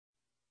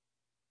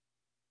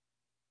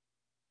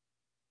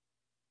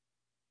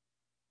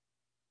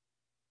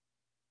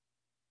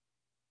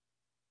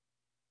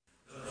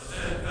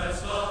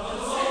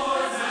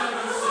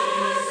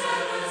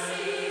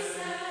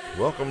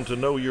Welcome to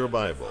Know Your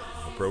Bible,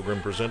 a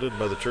program presented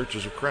by the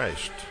Churches of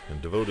Christ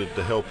and devoted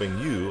to helping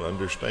you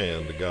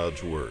understand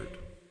God's Word.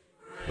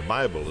 The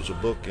Bible is a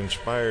book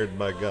inspired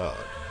by God.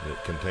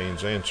 It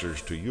contains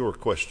answers to your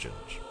questions.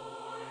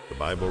 The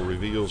Bible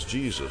reveals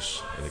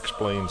Jesus and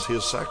explains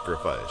His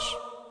sacrifice.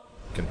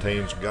 It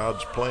contains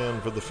God's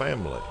plan for the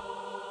family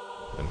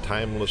and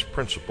timeless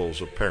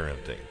principles of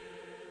parenting.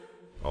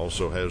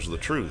 Also has the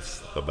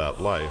truth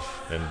about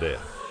life and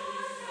death.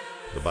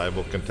 The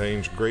Bible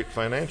contains great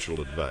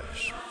financial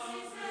advice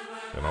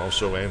and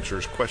also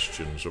answers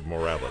questions of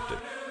morality.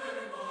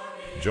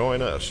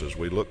 Join us as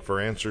we look for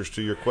answers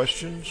to your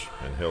questions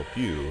and help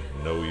you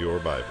know your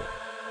Bible.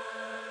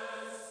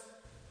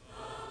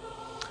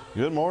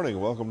 Good morning.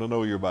 Welcome to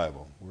Know Your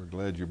Bible. We're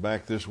glad you're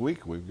back this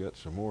week. We've got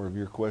some more of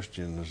your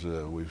questions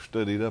we've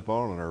studied up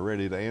on and are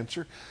ready to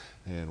answer,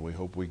 and we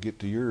hope we get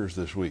to yours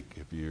this week.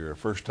 If you're a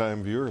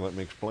first-time viewer, let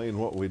me explain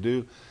what we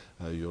do.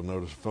 You'll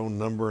notice a phone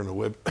number and a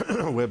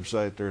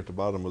website there at the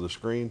bottom of the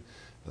screen.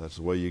 That's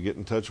the way you get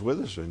in touch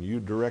with us, and you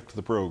direct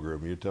the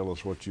program. You tell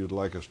us what you'd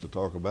like us to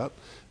talk about,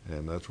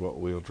 and that's what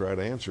we'll try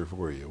to answer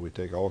for you. We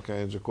take all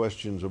kinds of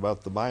questions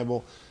about the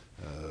Bible,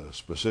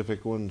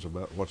 specific ones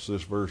about what's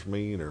this verse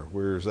mean or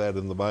where is that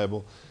in the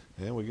Bible,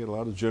 and we get a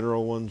lot of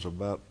general ones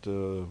about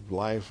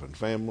life and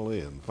family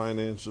and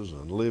finances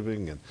and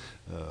living and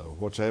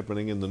what's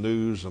happening in the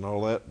news and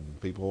all that, and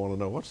people want to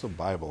know what's the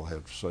Bible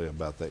have to say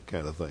about that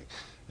kind of thing.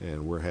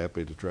 And we're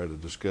happy to try to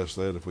discuss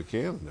that if we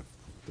can. And if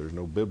there's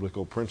no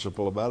biblical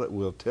principle about it,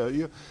 we'll tell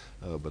you,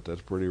 but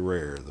that's pretty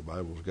rare. The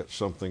Bible's got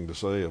something to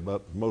say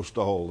about most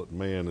all that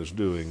man is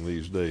doing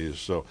these days.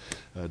 So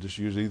just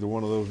use either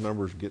one of those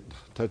numbers, get in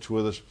touch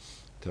with us,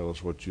 tell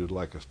us what you'd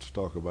like us to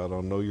talk about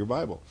on Know Your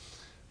Bible.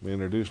 Let me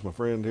introduce my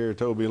friend here,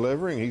 Toby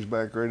Levering. He's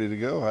back ready to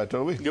go. Hi,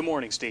 Toby. Good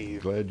morning,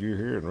 Steve. Glad you're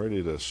here and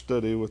ready to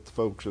study with the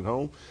folks at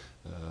home.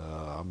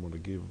 I'm going to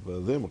give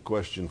them a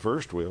question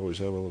first. We always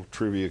have a little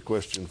trivia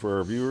question for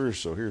our viewers.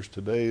 So here's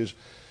today's.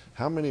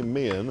 How many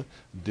men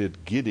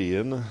did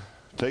Gideon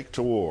take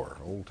to war?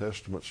 Old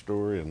Testament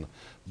story in the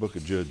book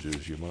of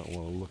Judges. You might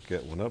want to look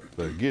that one up.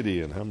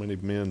 Gideon, how many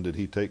men did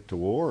he take to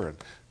war? And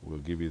we'll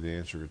give you the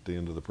answer at the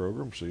end of the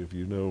program. See if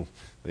you know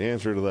the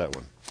answer to that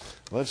one.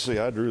 Let's see.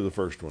 I drew the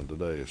first one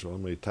today, so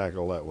let me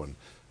tackle that one.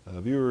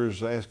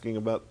 Viewers asking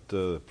about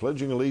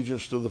pledging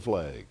allegiance to the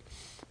flag.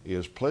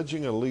 Is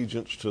pledging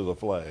allegiance to the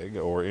flag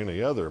or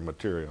any other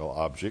material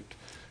object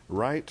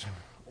right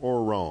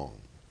or wrong?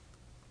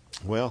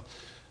 Well,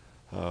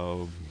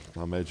 I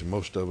imagine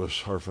most of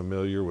us are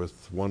familiar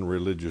with one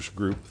religious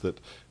group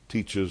that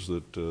teaches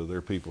that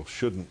their people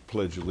shouldn't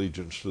pledge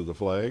allegiance to the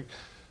flag.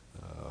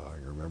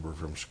 I remember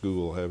from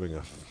school having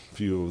a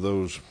few of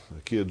those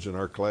kids in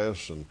our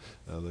class, and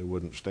they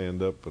wouldn't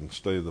stand up and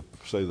say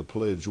the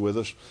pledge with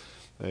us.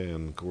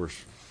 And, of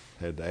course,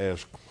 had to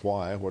ask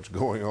why, what's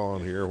going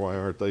on here, why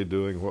aren't they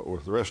doing what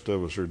the rest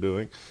of us are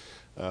doing?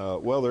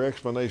 Well, their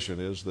explanation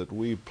is that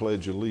we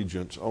pledge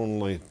allegiance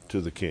only to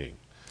the king.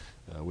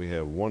 We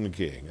have one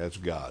king, that's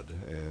God,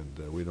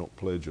 and we don't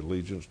pledge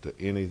allegiance to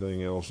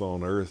anything else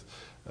on earth.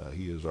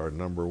 He is our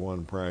number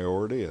one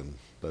priority, and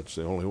that's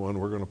the only one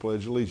we're going to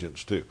pledge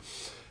allegiance to.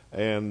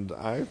 And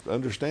I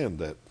understand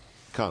that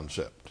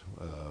concept,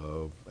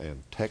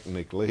 and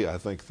technically I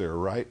think they're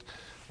right.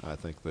 I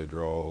think they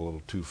draw a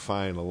little too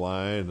fine a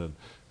line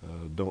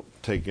and don't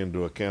take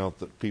into account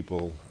that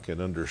people can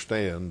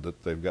understand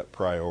that they've got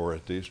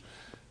priorities.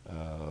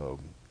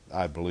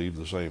 I believe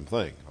the same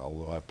thing,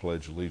 although I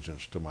pledge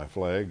allegiance to my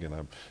flag, and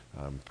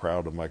I'm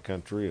proud of my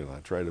country, and I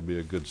try to be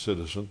a good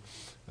citizen.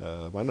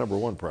 My number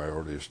one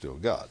priority is still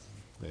God,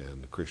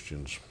 and the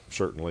Christians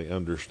certainly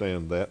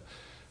understand that.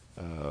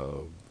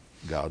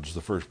 God's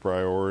the first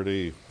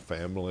priority.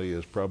 Family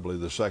is probably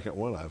the second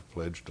one. I've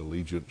pledged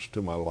allegiance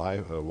to my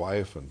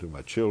wife and to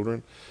my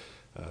children.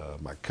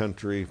 My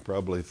country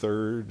probably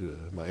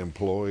third. My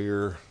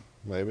employer,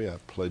 maybe. I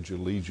pledge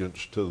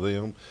allegiance to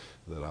them,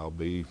 that I'll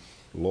be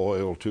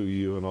loyal to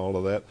you and all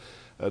of that.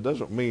 It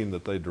doesn't mean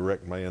that they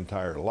direct my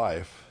entire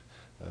life.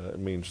 It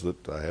means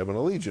that I have an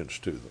allegiance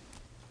to them.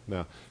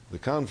 Now, the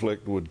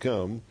conflict would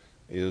come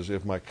is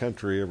if my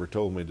country ever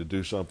told me to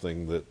do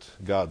something that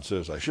God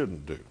says I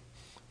shouldn't do.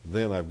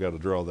 Then I've got to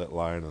draw that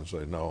line and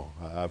say, no,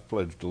 I've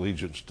pledged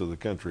allegiance to the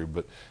country,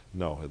 but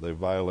no, if they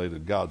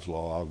violated God's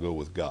law, I'll go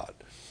with God.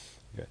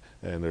 Okay.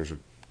 And there's a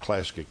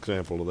classic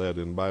example of that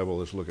in the Bible.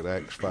 Let's look at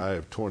Acts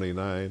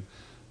 5:29.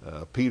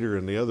 Peter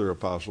and the other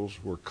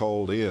apostles were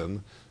called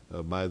in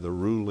by the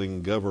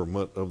ruling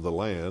government of the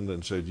land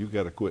and said, you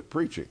got to quit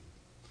preaching.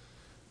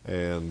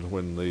 And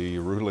when the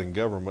ruling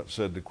government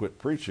said to quit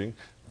preaching,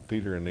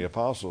 Peter and the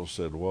apostles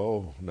said,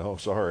 whoa, no,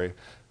 sorry,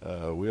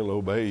 we'll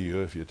obey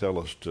you if you tell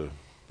us to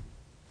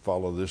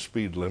follow this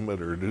speed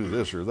limit or do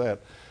this or that,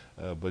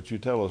 but you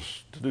tell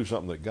us to do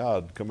something that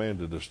God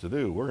commanded us to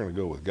do, we're going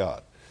to go with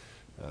God.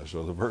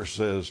 So the verse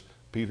says,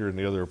 Peter and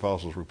the other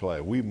apostles reply,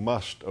 we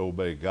must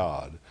obey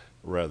God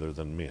rather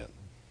than men.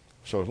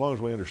 So as long as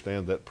we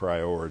understand that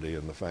priority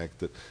and the fact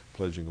that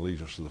pledging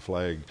allegiance to the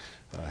flag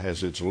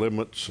has its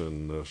limits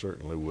and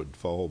certainly would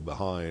fall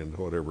behind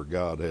whatever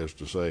God has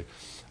to say,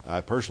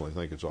 I personally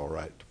think it's all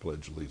right to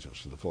pledge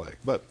allegiance to the flag.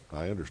 But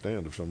I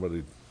understand if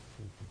somebody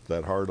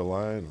that hard a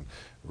line and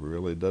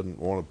really doesn't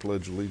want to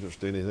pledge allegiance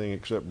to anything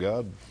except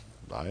God,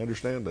 I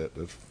understand that.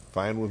 That's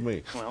fine with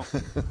me. Well,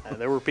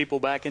 there were people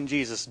back in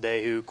Jesus'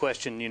 day who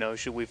questioned,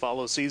 should we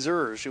follow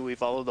Caesar or should we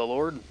follow the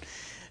Lord?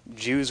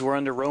 Jews were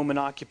under Roman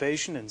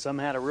occupation, and some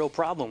had a real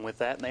problem with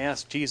that, and they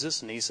asked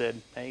Jesus, and he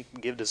said, hey,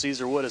 give to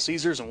Caesar what is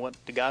Caesar's, and what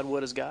to God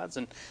what is God's.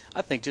 And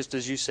I think just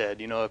as you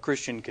said, a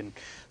Christian can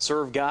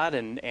serve God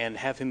and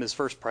have him as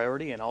first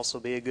priority and also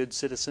be a good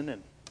citizen,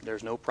 and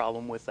there's no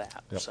problem with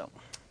that. Yep. So,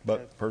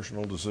 but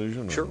personal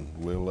decision, sure. And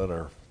we'll let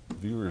our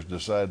viewers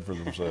decide for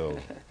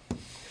themselves.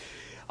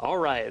 All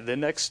right, the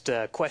next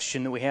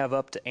question that we have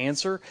up to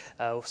answer,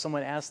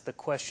 someone asked the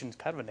question,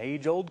 kind of an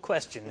age-old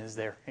question, is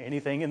there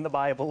anything in the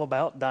Bible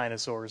about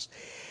dinosaurs?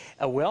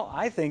 Well,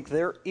 I think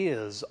there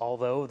is,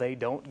 although they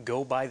don't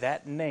go by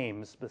that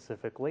name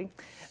specifically.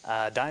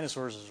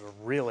 Dinosaurs is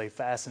a really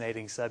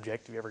fascinating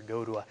subject. If you ever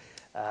go to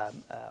a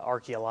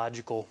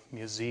archaeological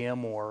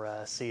museum or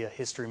see a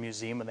history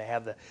museum and they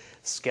have the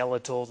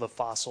skeletal, the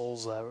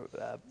fossils,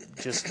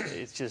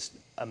 it's just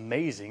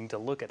amazing to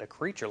look at a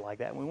creature like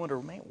that. And we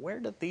wonder, man, where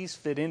did these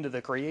fit into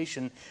the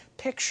creation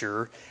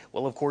picture?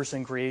 Well, of course,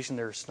 in creation,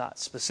 there's not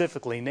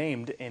specifically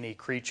named any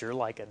creature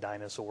like a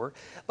dinosaur.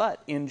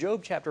 But in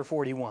Job chapter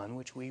 41,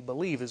 which we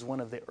believe is one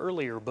of the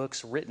earlier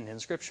books written in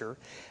Scripture,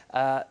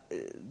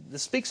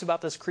 this speaks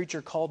about this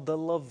creature called the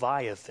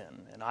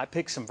Leviathan. And I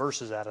picked some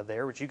verses out of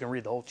there, which you can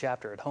read the whole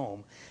chapter at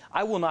home.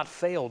 I will not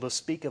fail to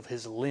speak of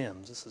his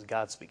limbs. This is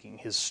God speaking,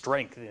 his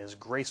strength and his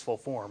graceful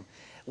form.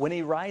 When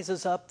he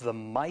rises up, the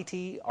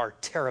mighty are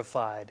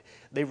terrified.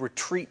 They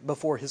retreat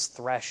before his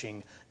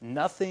thrashing.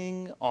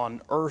 Nothing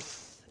on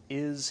earth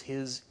is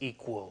his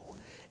equal,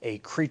 a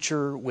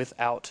creature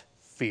without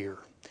fear.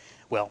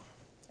 Well,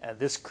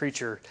 this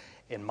creature,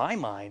 in my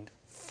mind,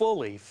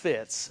 fully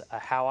fits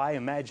how I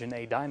imagine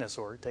a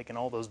dinosaur, taking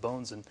all those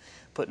bones and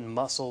putting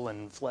muscle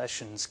and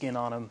flesh and skin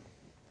on them,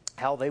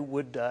 how they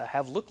would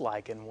have looked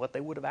like and what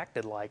they would have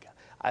acted like.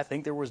 I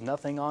think there was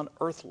nothing on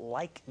earth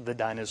like the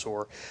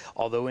dinosaur,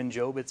 although in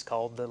Job it's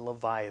called the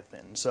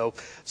Leviathan. So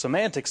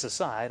semantics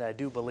aside, I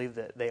do believe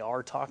that they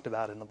are talked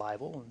about in the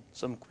Bible. And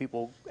some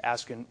people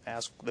ask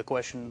the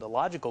question, the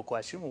logical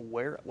question,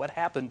 well, what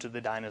happened to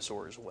the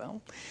dinosaurs?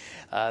 Well,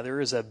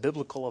 there is a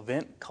biblical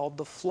event called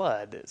the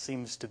flood. It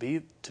seems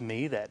to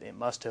me that it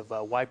must have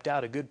wiped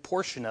out a good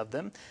portion of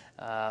them,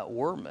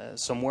 or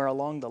somewhere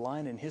along the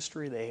line in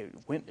history they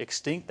went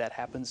extinct. That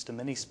happens to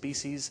many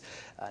species,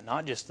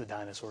 not just the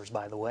dinosaurs,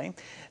 by the way.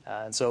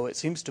 And so it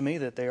seems to me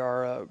that they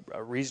are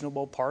a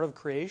reasonable part of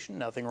creation.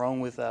 Nothing wrong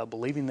with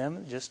believing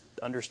them, just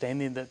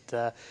understanding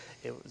that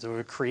it was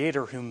the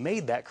Creator who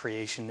made that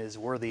creation is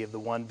worthy of the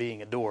one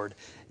being adored,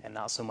 and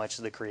not so much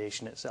the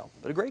creation itself.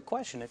 But a great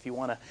question. If you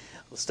want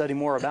to study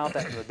more about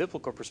that from a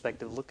biblical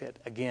perspective, look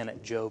again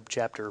at Job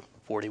chapter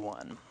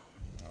 41.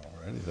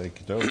 Alrighty, thank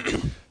you,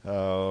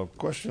 Tony.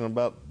 Question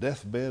about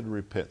deathbed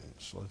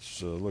repentance.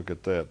 Let's look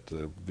at that.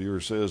 The viewer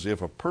says,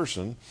 if a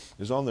person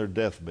is on their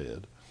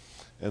deathbed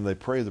and they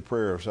pray the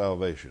prayer of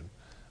salvation,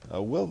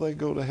 will they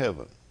go to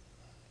heaven?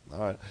 All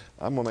right,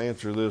 I'm going to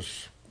answer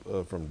this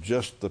from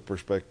just the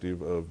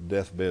perspective of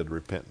deathbed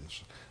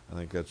repentance. I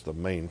think that's the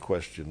main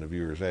question the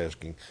viewer is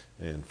asking,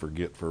 and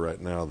forget for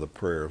right now the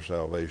prayer of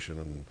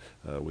salvation.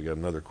 And we got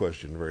another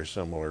question very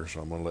similar,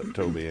 so I'm going to let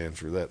Toby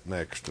answer that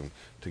next, and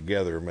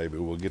together maybe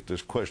we'll get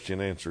this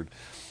question answered.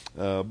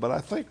 But I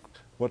think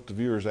what the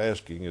viewer is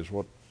asking is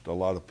what a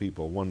lot of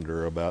people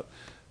wonder about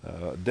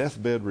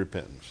deathbed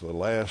repentance. The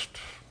last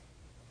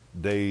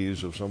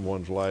days of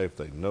someone's life,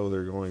 they know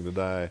they're going to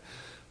die.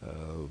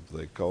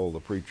 They call the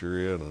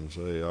preacher in and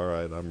say, all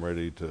right, I'm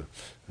ready to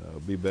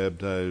be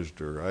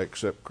baptized, or I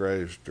accept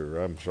Christ, or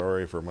I'm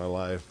sorry for my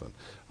life, and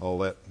all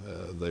that.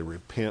 They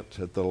repent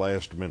at the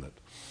last minute.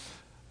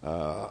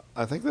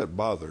 I think that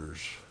bothers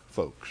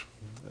folks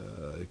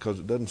because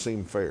it doesn't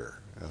seem fair.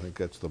 I think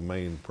that's the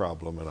main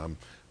problem, and I'm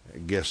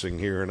guessing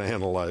here and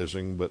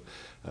analyzing, but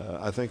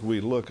I think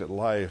we look at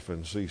life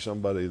and see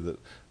somebody that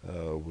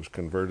was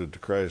converted to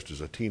Christ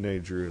as a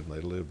teenager, and they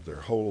lived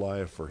their whole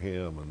life for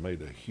Him and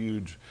made a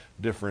huge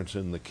difference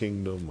in the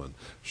kingdom and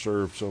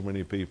served so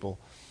many people,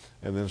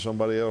 and then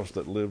somebody else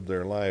that lived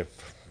their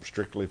life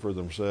strictly for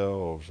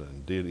themselves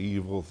and did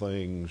evil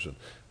things and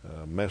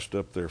messed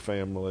up their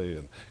family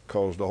and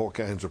caused all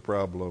kinds of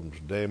problems,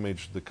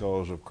 damaged the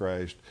cause of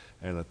Christ,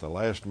 and at the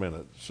last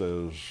minute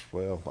says,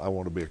 well, I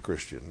want to be a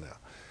Christian now.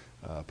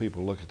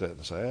 People look at that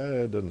and say,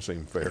 it doesn't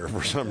seem fair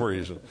for some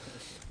reason.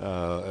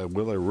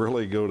 Will they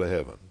really go to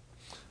heaven?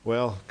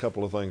 Well, a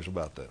couple of things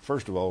about that.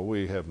 First of all,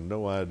 we have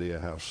no idea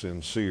how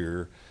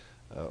sincere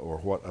or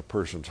what a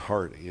person's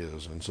heart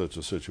is in such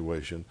a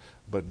situation,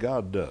 but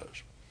God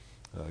does.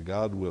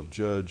 God will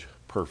judge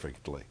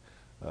perfectly.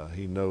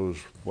 He knows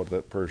what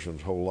that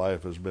person's whole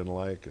life has been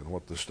like and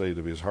what the state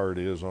of his heart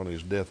is on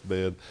his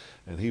deathbed,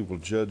 and He will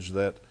judge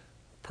that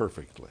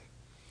perfectly.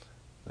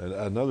 And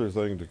another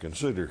thing to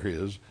consider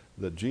is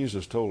that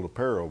Jesus told a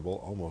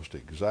parable almost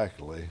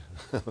exactly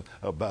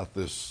about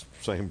this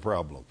same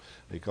problem.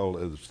 He called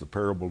it, it's the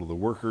parable of the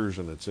workers,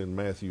 and it's in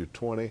Matthew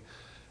 20.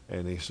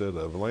 And he said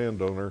a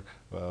landowner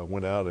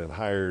went out and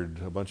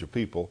hired a bunch of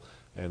people,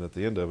 and at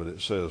the end of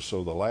it says,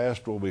 so the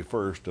last will be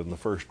first and the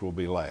first will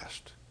be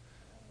last.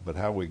 But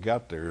how we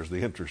got there is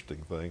the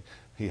interesting thing.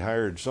 He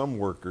hired some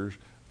workers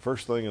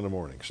first thing in the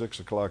morning, 6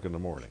 o'clock in the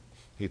morning.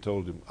 He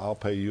told him, I'll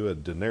pay you a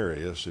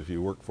denarius if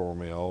you work for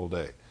me all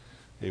day.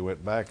 He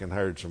went back and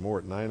hired some more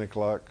at 9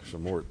 o'clock,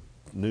 some more at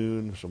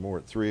noon, some more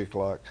at 3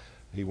 o'clock.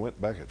 He went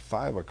back at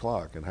 5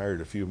 o'clock and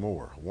hired a few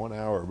more, 1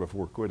 hour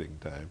before quitting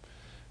time.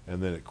 And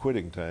then at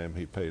quitting time,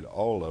 he paid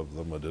all of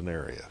them a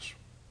denarius.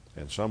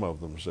 And some of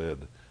them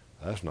said,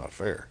 that's not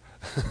fair.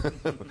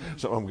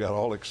 Some of them got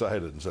all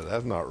excited and said,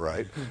 that's not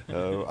right.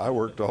 I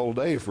worked a whole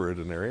day for a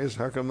denarius.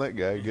 How come that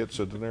guy gets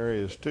a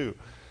denarius too?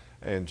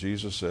 And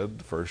Jesus said,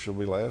 the first shall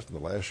be last and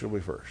the last shall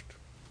be first.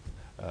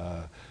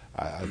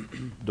 I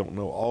don't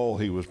know all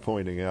he was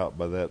pointing out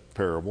by that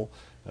parable,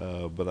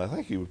 but I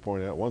think he was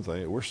pointing out one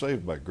thing. We're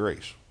saved by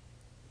grace.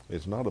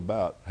 It's not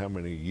about how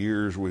many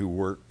years we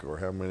work or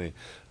how many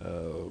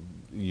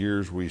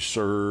years we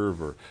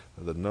serve or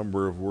the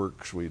number of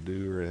works we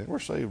do. Or anything. We're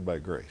saved by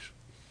grace.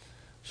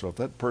 So if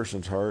that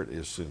person's heart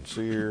is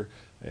sincere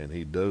and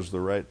he does the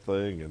right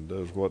thing and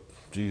does what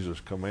Jesus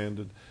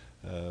commanded,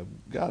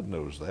 God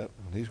knows that,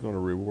 and he's going to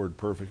reward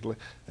perfectly.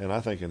 And I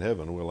think in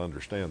heaven we'll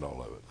understand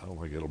all of it. I don't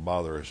think it'll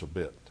bother us a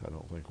bit. I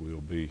don't think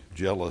we'll be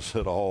jealous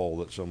at all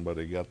that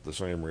somebody got the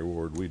same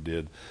reward we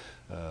did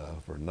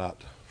for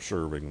not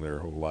serving their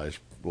whole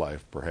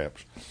life,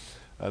 perhaps.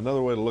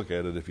 Another way to look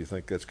at it, if you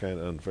think that's kind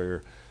of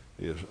unfair,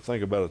 is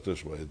think about it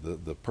this way.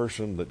 The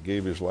person that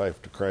gave his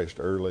life to Christ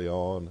early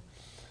on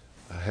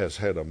has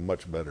had a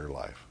much better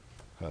life.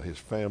 His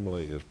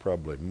family is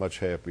probably much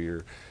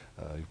happier.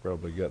 He's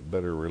probably got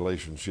better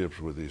relationships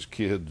with his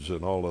kids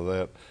and all of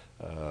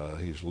that.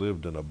 He's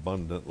lived an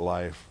abundant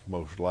life,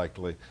 most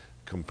likely,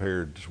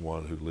 compared to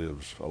one who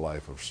lives a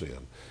life of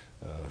sin.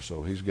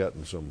 So he's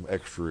gotten some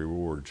extra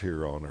rewards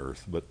here on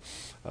earth. But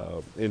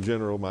in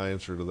general, my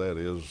answer to that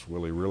is,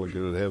 will he really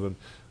go to heaven?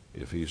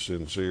 If he's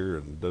sincere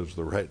and does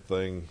the right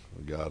thing,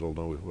 God will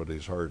know what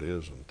his heart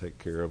is and take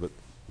care of it.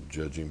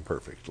 Judge him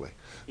perfectly.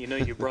 You know,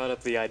 you brought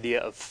up the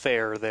idea of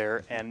fair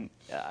there, and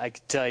I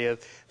can tell you,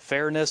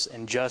 fairness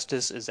and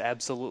justice is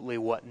absolutely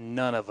what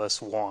none of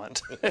us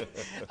want.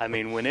 I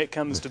mean, when it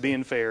comes to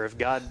being fair, if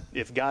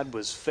God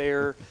was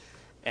fair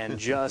and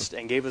just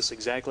and gave us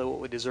exactly what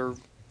we deserve,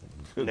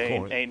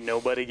 ain't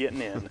nobody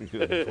getting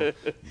in.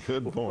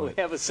 Good point.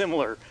 We have a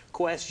similar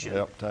question.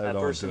 Yep, tied a on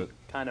person to it.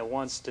 kind of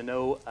wants to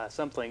know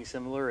something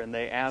similar, and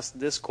they ask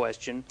this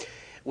question.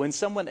 When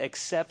someone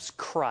accepts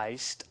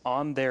Christ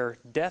on their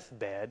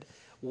deathbed,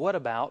 what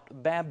about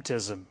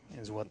baptism,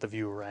 is what the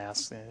viewer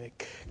asks. And they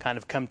kind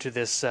of come to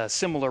this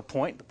similar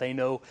point, but they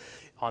know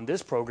on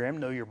this program,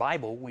 Know Your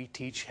Bible, we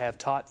have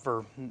taught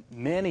for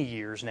many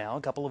years now,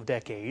 a couple of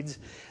decades,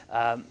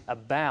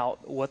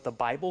 about what the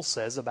Bible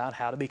says about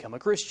how to become a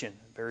Christian.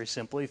 Very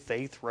simply,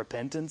 faith,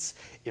 repentance,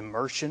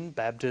 immersion,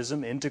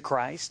 baptism into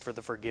Christ for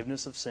the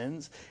forgiveness of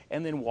sins,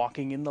 and then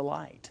walking in the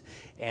light.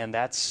 And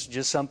that's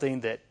just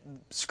something that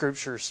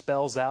Scripture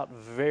spells out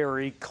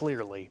very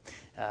clearly.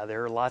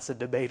 There are lots of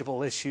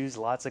debatable issues,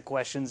 lots of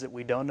questions that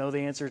we don't know the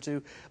answer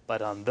to,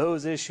 but on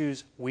those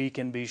issues, we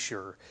can be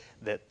sure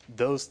that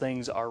those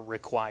things are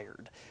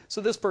required. So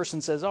this person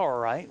says, all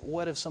right,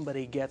 what if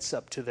somebody gets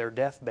up to their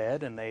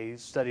deathbed and they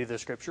study the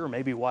Scripture, or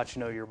maybe watch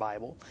Know Your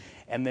Bible,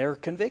 and they're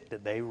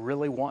convicted. They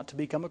really want to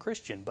become a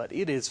Christian, but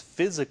it is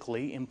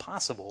physically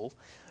impossible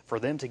for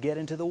them to get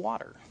into the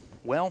water.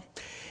 Well,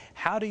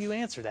 how do you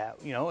answer that?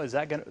 You know, is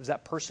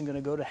that person going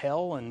to go to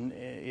hell and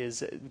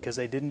is because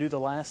they didn't do the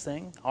last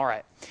thing? All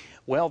right.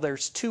 Well,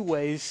 there's two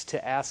ways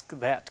to ask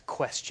that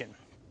question.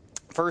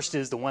 First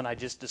is the one I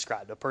just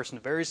described. A person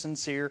very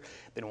sincere,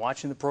 been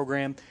watching the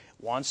program,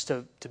 wants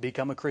to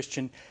become a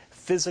Christian,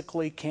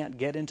 physically can't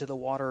get into the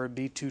water or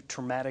be too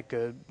traumatic,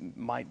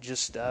 might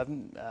just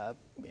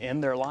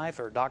end their life,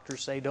 or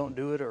doctors say don't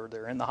do it, or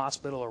they're in the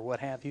hospital or what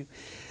have you.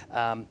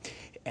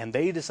 And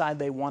they decide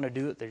they want to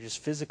do it. They're just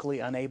physically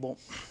unable.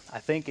 I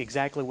think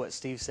exactly what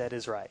Steve said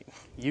is right.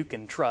 You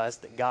can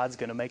trust that God's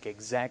going to make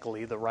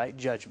exactly the right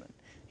judgment.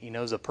 He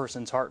knows a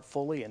person's heart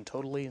fully and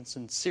totally and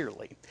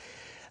sincerely.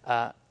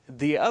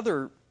 The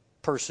other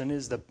person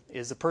is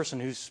the person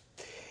who's,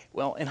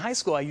 well, in high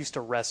school I used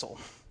to wrestle.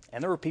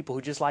 And there were people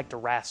who just like to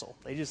wrestle.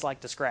 They just like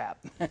to scrap.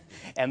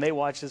 And they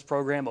watch this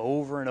program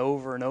over and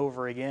over and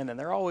over again. And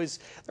they're always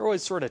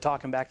sort of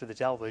talking back to the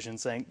television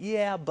saying,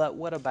 yeah, but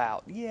what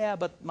about? Yeah,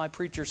 but my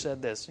preacher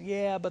said this.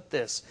 Yeah, but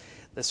this.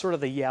 The sort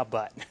of the yeah,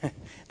 but.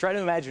 Try to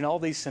imagine all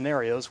these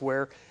scenarios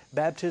where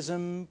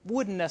baptism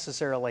wouldn't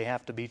necessarily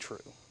have to be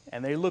true.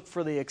 And they look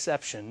for the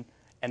exception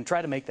and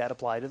try to make that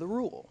apply to the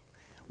rule.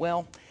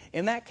 Well,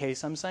 in that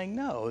case, I'm saying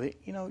no.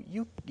 You know,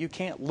 you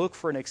can't look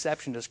for an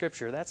exception to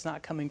Scripture. That's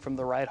not coming from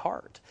the right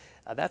heart.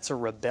 That's a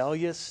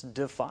rebellious,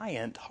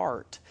 defiant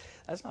heart.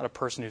 That's not a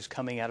person who's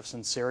coming out of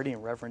sincerity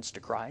and reverence to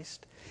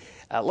Christ.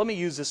 Let me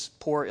use this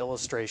poor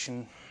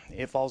illustration.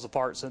 It falls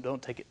apart, so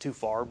don't take it too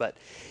far. But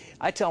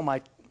I tell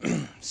my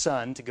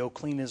son to go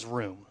clean his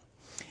room.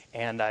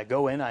 And I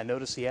go in, I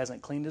notice he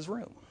hasn't cleaned his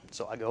room.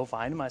 So I go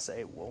find him, I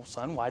say, well,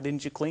 son, why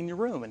didn't you clean your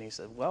room? And he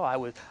said, well,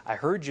 I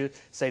heard you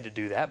say to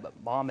do that, but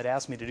Mom had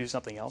asked me to do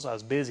something else. I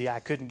was busy, I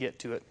couldn't get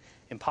to it.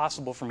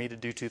 Impossible for me to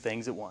do two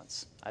things at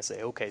once. I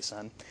say, okay,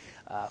 son,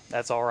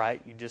 that's all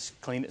right. You just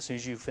clean it as soon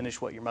as you finish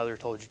what your mother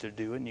told you to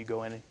do, and you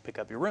go in and pick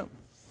up your room.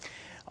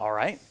 All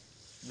right.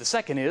 The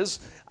second is,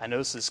 I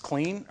notice this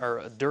clean or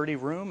a dirty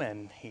room,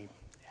 and he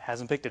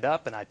hasn't picked it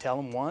up, and I tell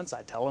him once,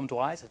 I tell him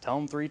twice, I tell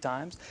him 3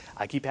 times.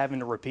 I keep having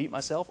to repeat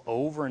myself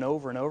over and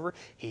over and over.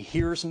 He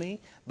hears me,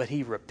 but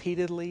he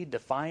repeatedly,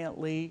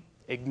 defiantly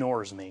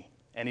ignores me.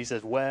 And he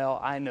says, well,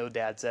 I know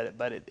Dad said it,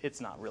 but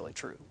it's not really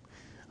true.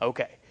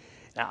 Okay.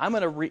 Now, I'm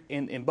going to,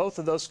 in both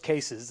of those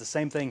cases, the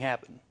same thing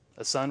happened.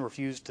 The son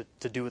refused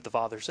to do what the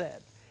father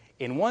said.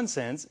 In one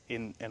sense,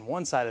 in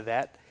one side of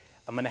that,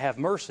 I'm going to have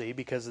mercy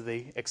because of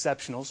the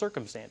exceptional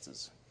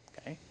circumstances.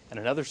 Okay? And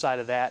another side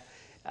of that,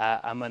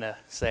 I'm going to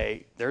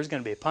say there's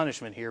going to be a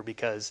punishment here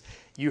because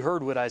you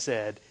heard what I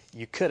said,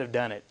 you could have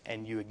done it,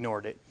 and you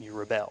ignored it, you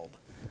rebelled.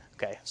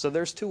 Okay, so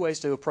there's 2 ways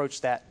to approach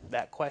that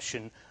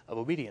question of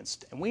obedience,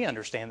 and we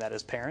understand that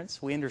as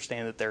parents. We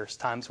understand that there's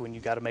times when you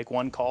got to make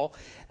one call,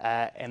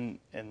 and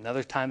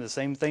another time the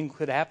same thing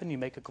could happen. You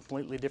make a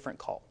completely different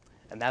call,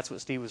 and that's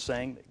what Steve was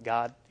saying. That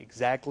God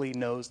exactly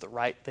knows the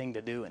right thing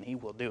to do, and He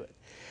will do it.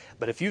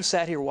 But if you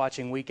sat here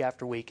watching week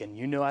after week and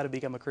you know how to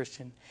become a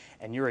Christian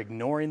and you're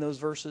ignoring those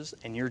verses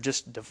and you're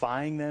just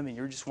defying them and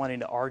you're just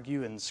wanting to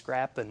argue and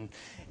scrap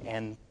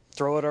and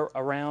throw it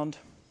around,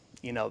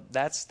 you know,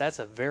 that's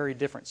a very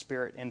different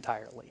spirit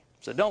entirely.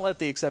 So don't let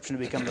the exception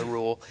become the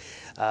rule.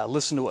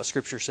 Listen to what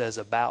Scripture says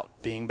about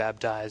being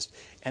baptized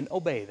and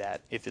obey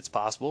that if it's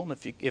possible. And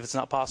if it's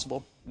not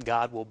possible,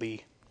 God will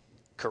be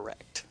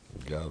correct.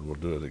 God will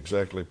do it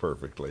exactly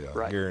perfectly,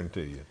 I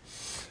guarantee you.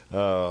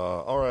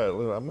 All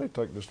right, I may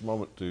take just a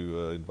moment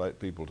to invite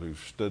people to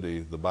study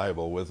the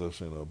Bible with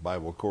us in a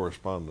Bible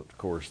correspondence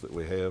course that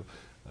we have.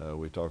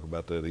 We talk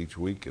about that each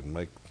week and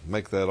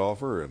make that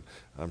offer, and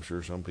I'm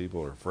sure some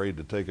people are afraid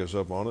to take us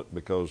up on it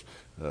because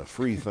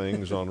free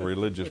things on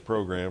religious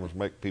programs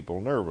make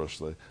people nervous.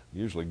 They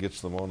usually gets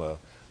them on a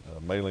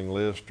mailing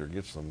list or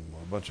gets them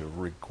a bunch of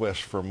requests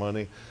for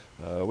money.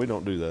 We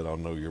don't do that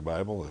on Know Your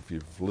Bible. If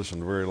you've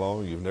listened very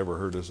long, you've never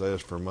heard us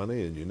ask for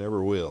money, and you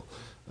never will.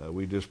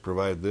 We just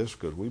provide this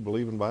because we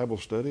believe in Bible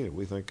study, and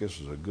we think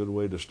this is a good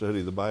way to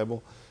study the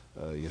Bible.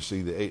 You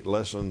see the 8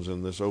 lessons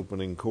in this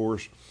opening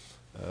course.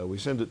 We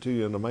send it to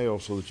you in the mail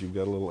so that you've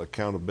got a little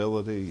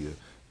accountability.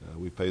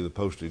 We pay the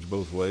postage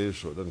both ways,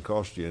 so it doesn't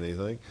cost you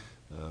anything.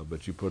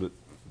 But you put it,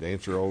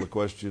 answer all the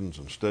questions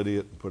and study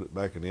it and put it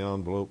back in the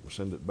envelope and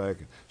send it back.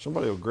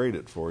 Somebody will grade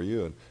it for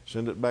you and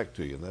send it back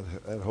to you. And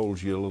that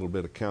holds you a little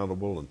bit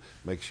accountable and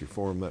makes you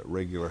form that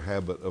regular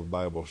habit of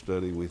Bible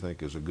study, we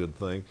think is a good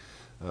thing.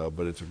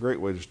 But it's a great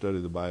way to study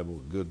the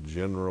Bible, a good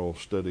general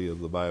study of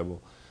the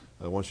Bible.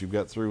 Once you've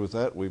got through with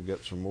that, we've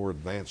got some more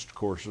advanced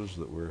courses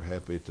that we're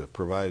happy to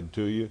provide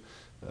to you.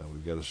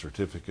 We've got a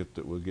certificate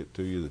that we'll get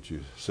to you that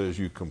says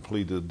you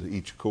completed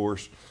each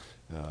course.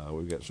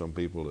 We've got some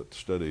people that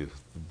study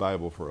the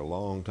Bible for a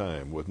long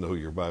time with Know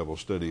Your Bible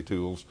study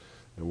tools,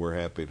 and we're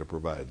happy to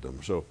provide them.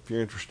 So if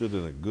you're interested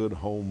in a good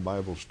home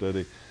Bible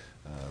study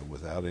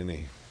without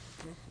any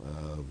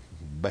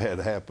bad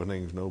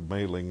happenings, no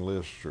mailing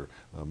lists or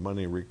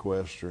money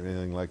requests or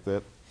anything like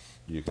that,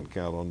 you can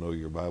count on Know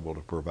Your Bible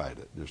to provide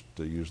it. Just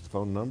use the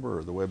phone number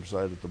or the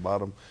website at the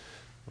bottom.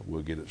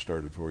 We'll get it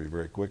started for you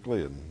very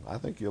quickly, and I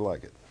think you'll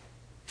like it.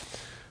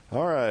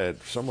 All right,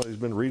 somebody's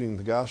been reading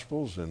the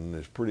Gospels and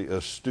is pretty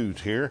astute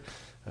here.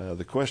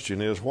 The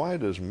question is, why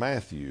does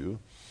Matthew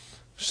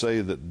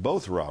say that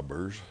both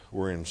robbers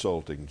were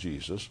insulting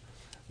Jesus,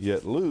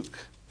 yet Luke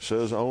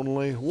says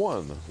only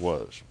one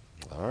was?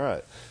 All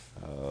right.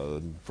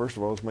 First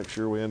of all, let's make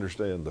sure we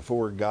understand the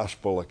 4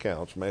 gospel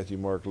accounts, Matthew,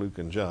 Mark, Luke,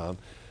 and John,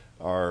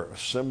 are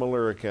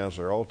similar accounts.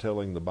 They're all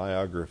telling the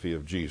biography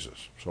of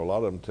Jesus. So a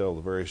lot of them tell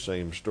the very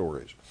same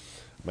stories.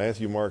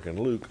 Matthew, Mark, and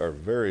Luke are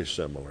very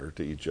similar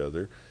to each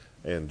other,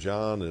 and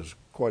John is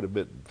quite a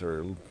bit,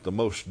 the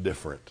most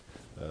different.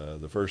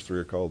 The first 3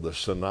 are called the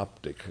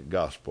synoptic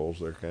gospels.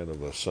 They're kind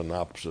of a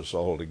synopsis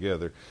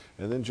altogether.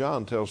 And then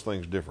John tells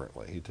things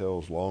differently. He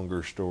tells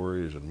longer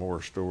stories and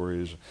more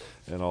stories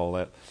and all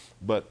that.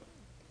 But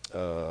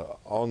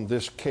on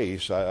this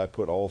case, I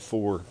put all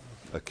 4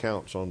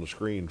 accounts on the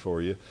screen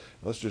for you.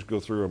 Let's just go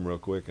through them real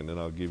quick, and then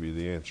I'll give you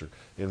the answer.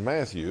 In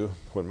Matthew,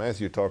 when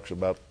Matthew talks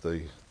about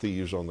the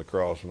thieves on the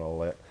cross and all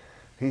that,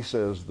 he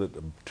says that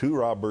 2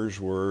 robbers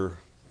were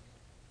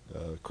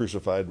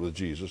crucified with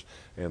Jesus,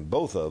 and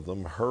both of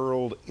them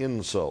hurled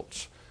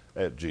insults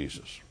at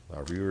Jesus.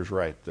 Our viewer's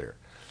right there.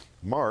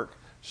 Mark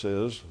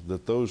says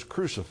that those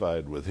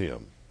crucified with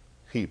him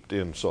heaped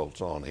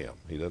insults on him.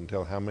 He doesn't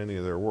tell how many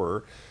there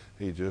were.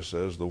 He just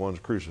says the ones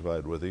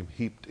crucified with him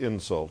heaped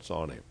insults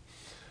on him.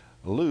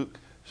 Luke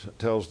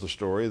tells the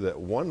story that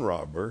one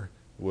robber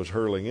was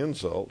hurling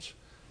insults,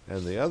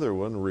 and the other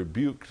one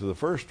rebuked the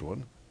first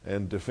one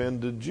and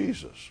defended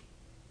Jesus.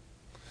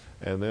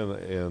 And then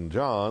in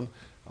John,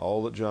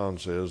 all that John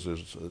says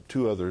is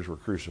two others were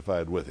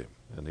crucified with him,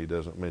 and he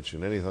doesn't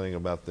mention anything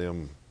about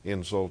them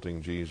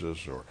insulting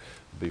Jesus or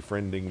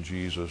befriending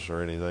Jesus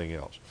or anything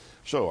else.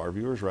 So our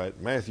viewer's right.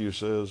 Matthew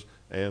says,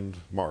 and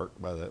Mark,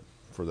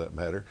 for that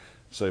matter,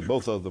 say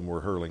both of them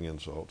were hurling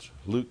insults.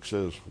 Luke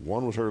says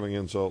one was hurling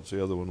insults,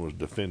 the other one was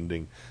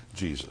defending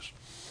Jesus.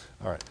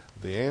 All right,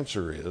 the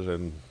answer is,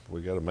 and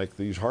we got to make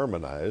these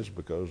harmonize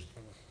because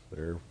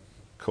they're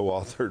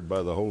co-authored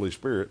by the Holy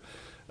Spirit.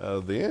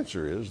 The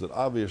answer is that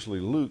obviously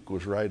Luke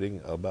was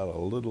writing about a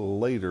little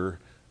later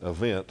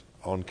event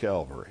on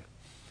Calvary.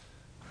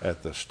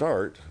 At the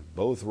start,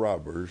 both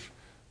robbers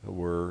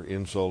were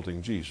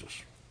insulting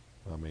Jesus.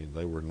 I mean,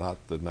 they were not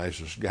the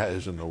nicest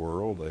guys in the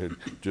world. They had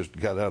just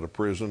got out of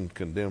prison,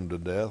 condemned to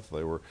death.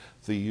 They were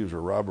thieves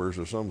or robbers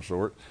of some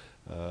sort.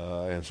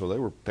 And so they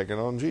were picking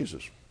on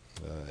Jesus.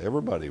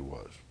 Everybody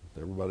was.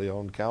 Everybody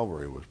on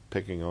Calvary was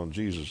picking on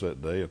Jesus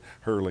that day and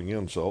hurling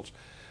insults.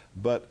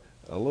 But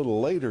a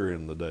little later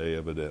in the day,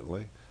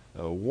 evidently,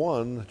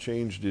 one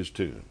changed his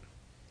tune.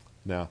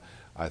 Now,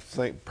 I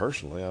think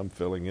personally, I'm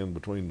filling in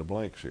between the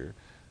blanks here,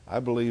 I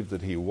believe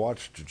that he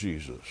watched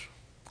Jesus.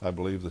 I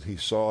believe that he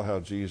saw how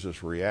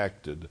Jesus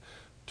reacted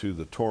to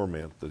the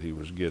torment that he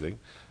was getting.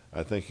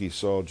 I think he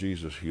saw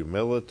Jesus'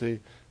 humility,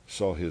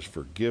 saw his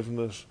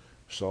forgiveness,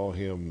 saw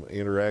him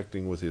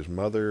interacting with his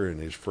mother and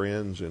his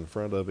friends in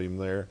front of him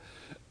there.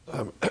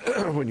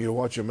 When you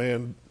watch a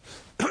man,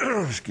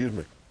 excuse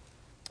me,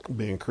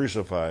 being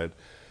crucified,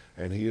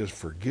 and he is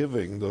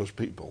forgiving those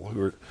people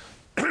who are,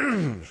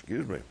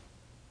 excuse me,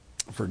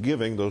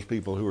 forgiving those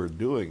people who are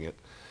doing it,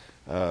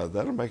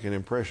 that'll make an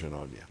impression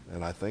on you.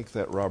 And I think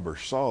that robber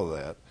saw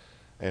that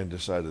and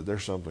decided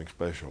there's something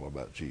special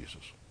about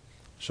Jesus.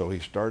 So he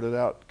started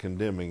out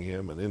condemning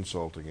him and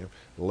insulting him.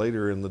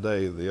 Later in the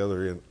day, the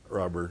other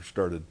robber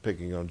started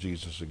picking on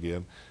Jesus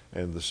again,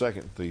 and the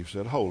second thief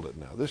said, hold it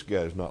now, this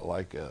guy's not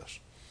like us.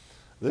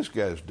 This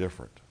guy's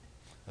different.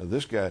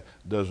 This guy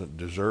doesn't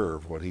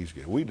deserve what he's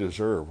getting. We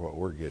deserve what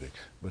we're getting,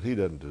 but he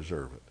doesn't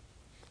deserve it.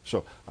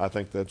 So I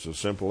think that's a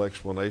simple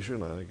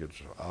explanation. I think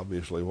it's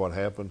obviously what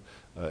happened.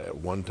 At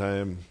one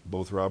time,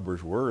 both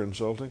robbers were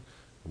insulting.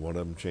 One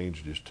of them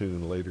changed his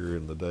tune later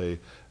in the day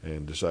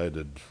and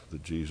decided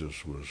that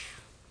Jesus was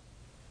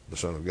the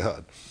Son of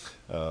God.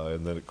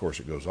 And then, of course,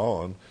 it goes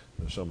on.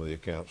 Some of the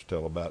accounts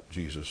tell about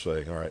Jesus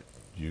saying, all right,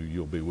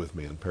 you'll be with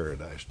me in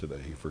paradise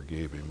today. He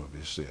forgave him of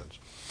his sins.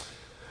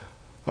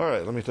 All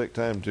right, let me take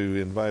time to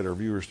invite our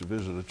viewers to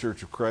visit a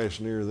Church of Christ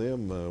near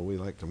them. We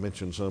like to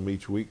mention some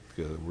each week.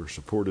 We're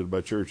supported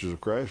by Churches of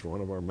Christ.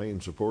 One of our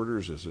main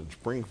supporters is in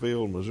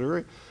Springfield,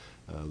 Missouri,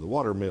 the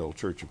Watermill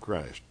Church of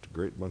Christ. A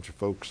great bunch of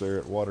folks there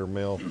at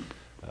Watermill.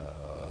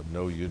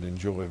 Know you'd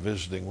enjoy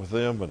visiting with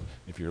them, and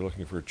if you're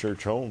looking for a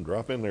church home,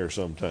 drop in there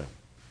sometime.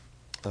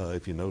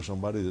 If you know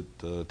somebody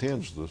that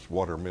attends this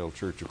Watermill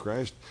Church of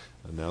Christ,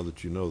 now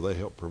that you know they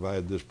help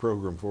provide this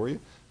program for you,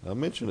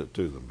 mention it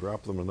to them.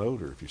 Drop them a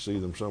note, or if you see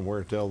them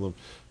somewhere, tell them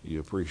you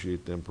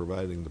appreciate them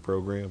providing the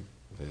program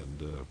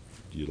and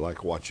you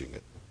like watching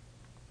it.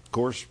 Of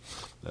course,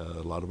 a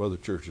lot of other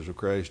Churches of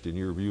Christ in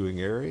your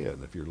viewing area,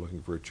 and if you're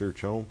looking for a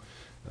church home,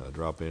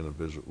 drop in and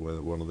visit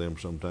one of them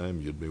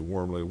sometime. You'd be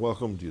warmly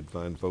welcomed. You'd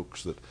find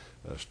folks that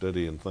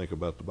study and think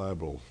about the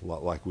Bible a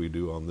lot like we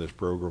do on this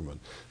program, and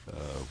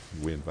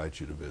we invite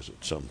you to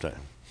visit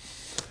sometime.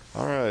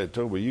 All right,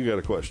 Toby, you got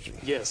a question.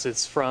 Yes,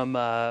 it's from,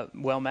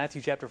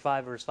 Matthew chapter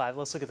 5, verse 5.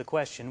 Let's look at the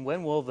question.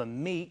 When will the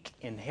meek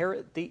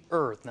inherit the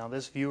earth? Now,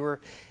 this viewer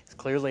is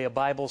clearly a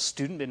Bible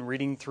student, been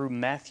reading through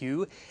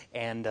Matthew,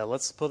 and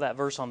let's put that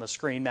verse on the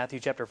screen. Matthew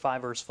chapter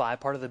 5, verse 5,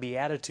 part of the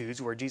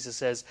Beatitudes, where Jesus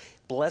says,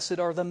 blessed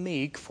are the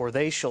meek, for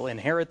they shall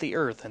inherit the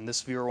earth. And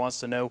this viewer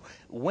wants to know,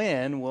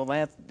 when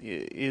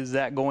is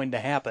that going to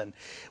happen?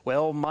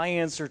 Well, my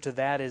answer to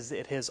that is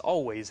it has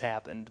always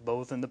happened,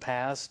 both in the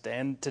past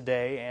and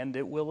today, and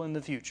it will in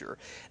the future.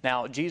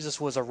 Now, Jesus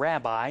was a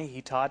rabbi.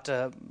 He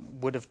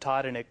would have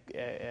taught and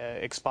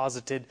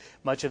exposited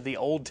much of the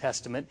Old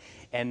Testament,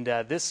 and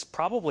this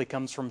probably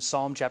comes from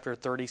Psalm chapter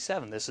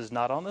 37. This is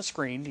not on the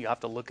screen. You have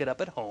to look it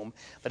up at home.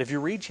 But if you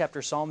read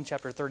Psalm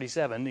chapter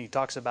 37, he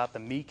talks about the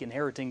meek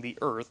inheriting the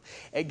earth.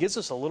 It gives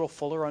us a little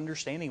fuller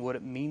understanding what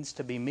it means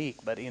to be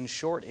meek. But in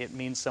short, it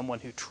means someone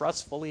who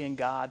trusts fully in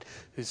God,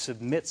 who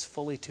submits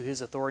fully to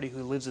His authority,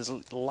 who lives his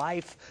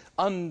life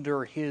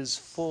under His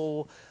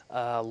full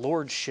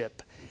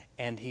lordship,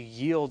 and he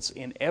yields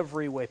in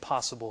every way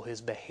possible his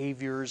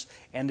behaviors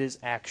and his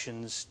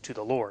actions to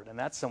the Lord. And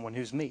that's someone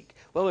who's meek.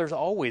 Well, there's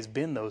always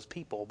been those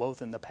people,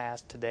 both in the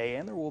past, today,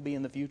 and there will be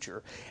in the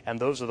future. And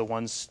those are the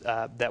ones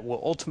that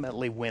will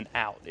ultimately win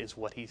out, is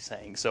what he's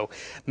saying. So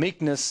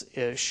meekness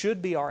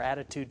should be our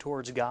attitude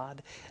towards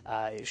God.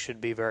 It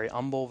should be very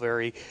humble,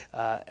 very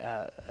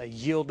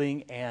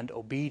yielding and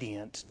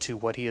obedient to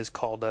what He has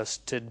called us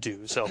to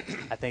do. So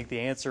I think the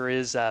answer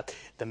is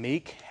the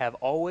meek have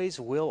always,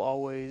 will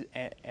always,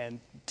 and and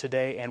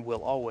today and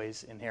will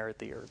always inherit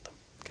the earth.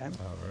 Okay.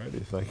 All righty.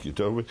 Thank you,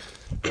 Toby.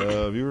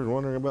 Viewers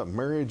wondering about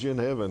marriage in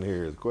heaven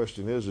here. The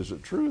question is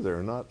it true there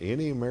are not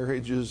any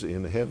marriages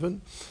in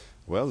heaven?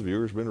 Well, the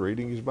viewer's been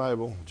reading his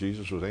Bible.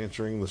 Jesus was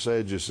answering the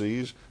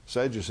Sadducees.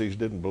 Sadducees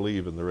didn't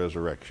believe in the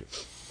resurrection.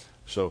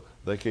 So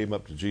they came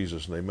up to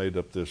Jesus and they made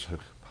up this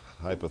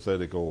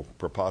hypothetical,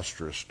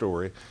 preposterous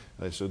story.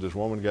 They said this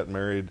woman got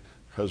married,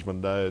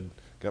 husband died,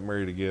 got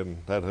married again,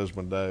 that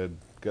husband died,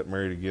 got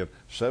married again.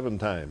 7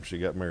 times she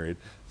got married.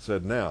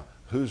 Said, now,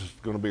 who's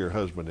going to be her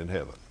husband in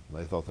heaven?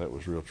 They thought that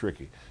was real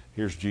tricky.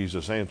 Here's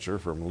Jesus' answer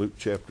from Luke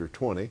chapter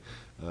 20,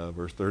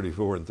 verse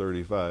 34 and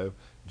 35.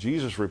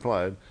 Jesus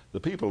replied, the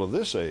people of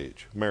this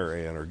age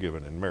marry and are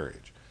given in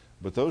marriage.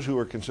 But those who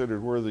are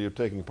considered worthy of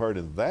taking part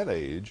in that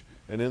age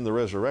and in the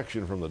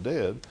resurrection from the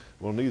dead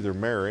will neither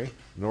marry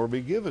nor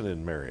be given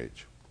in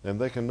marriage. And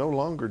they can no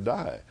longer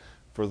die,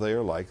 for they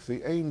are like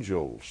the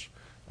angels.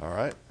 All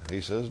right,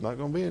 he says not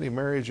going to be any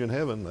marriage in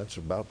heaven. That's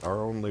about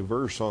our only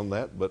verse on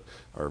that, but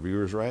our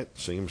viewer's right,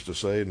 seems to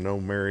say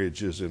no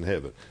marriage is in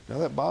heaven. Now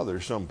that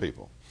bothers some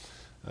people.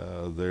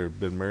 They've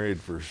been married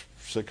for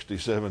 60,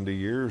 70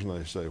 years, and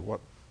they say,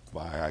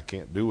 why, I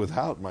can't do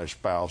without my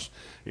spouse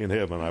in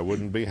heaven. I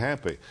wouldn't be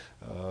happy.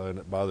 And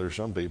it bothers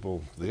some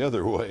people the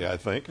other way, I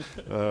think.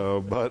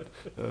 But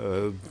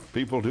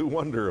people do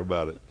wonder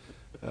about it.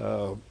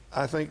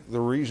 I think the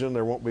reason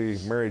there won't be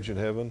marriage in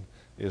heaven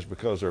is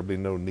because there'll be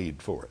no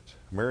need for it.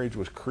 Marriage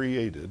was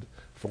created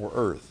for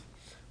earth.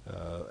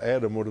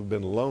 Adam would have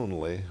been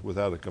lonely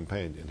without a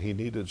companion. He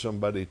needed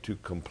somebody to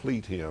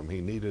complete him. He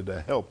needed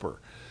a helper.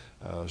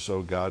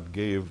 So God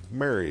gave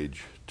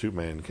marriage to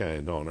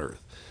mankind on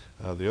earth.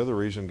 The other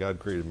reason God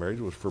created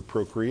marriage was for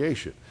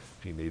procreation.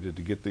 He needed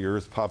to get the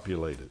earth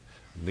populated.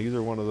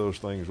 Neither one of those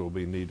things will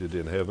be needed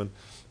in heaven.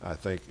 I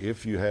think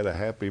if you had a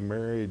happy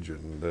marriage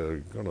and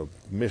going to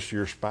miss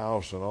your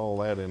spouse and all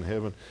that in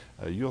heaven,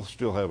 you'll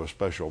still have a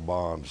special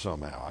bond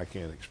somehow. I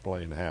can't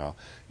explain how.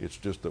 It's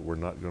just that we're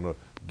not going to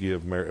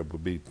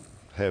be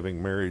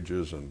having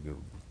marriages and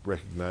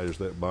recognize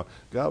that bond.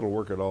 God will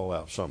work it all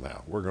out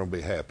somehow. We're going to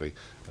be happy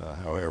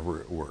however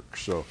it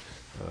works. So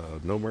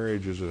no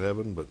marriages in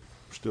heaven, but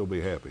still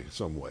be happy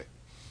some way.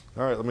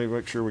 All right, let me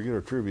make sure we get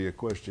our trivia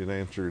question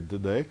answered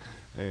today.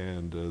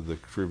 And the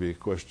trivia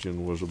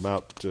question was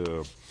about,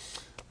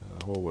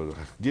 what was it?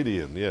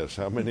 Gideon, yes.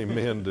 How many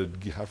men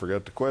did, I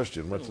forgot the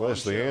question, much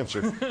less the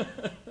answer.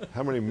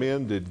 How many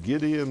men did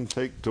Gideon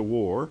take to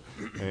war?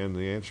 And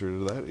the answer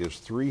to that is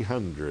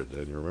 300.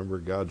 And you remember,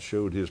 God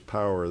showed his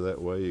power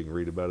that way. You can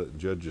read about it in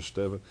Judges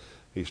 7.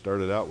 He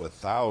started out with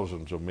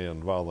thousands of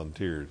men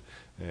volunteered.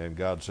 And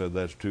God said,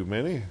 that's too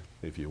many.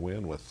 If you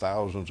win with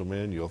thousands of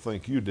men, you'll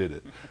think you did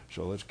it.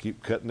 So let's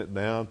keep cutting it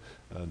down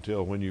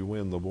until when you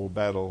win the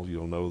battle,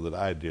 you'll know that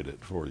I did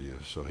it for you.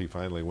 So he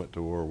finally went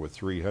to war with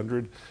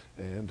 300,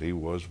 and he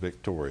was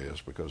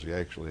victorious because he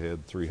actually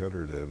had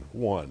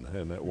 301,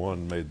 and that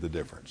one made the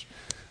difference.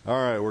 All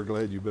right, we're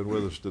glad you've been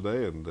with us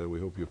today, and we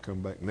hope you'll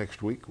come back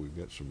next week. We've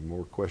got some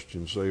more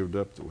questions saved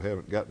up that we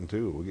haven't gotten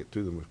to. We'll get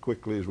to them as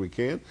quickly as we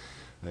can,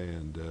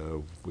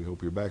 and we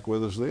hope you're back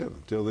with us then.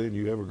 Until then,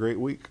 you have a great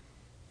week.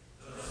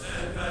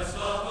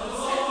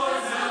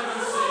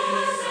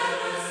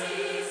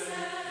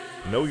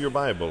 Know Your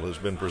Bible has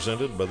been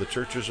presented by the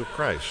Churches of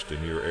Christ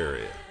in your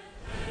area.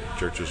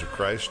 Churches of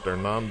Christ are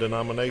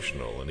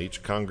non-denominational, and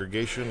each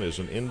congregation is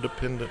an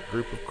independent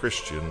group of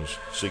Christians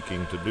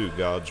seeking to do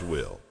God's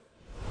will.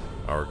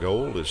 Our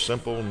goal is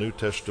simple New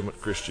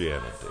Testament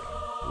Christianity.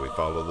 We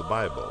follow the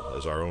Bible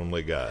as our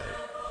only guide.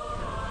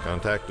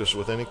 Contact us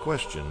with any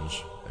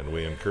questions, and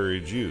we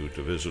encourage you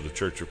to visit a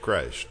Church of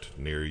Christ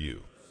near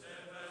you.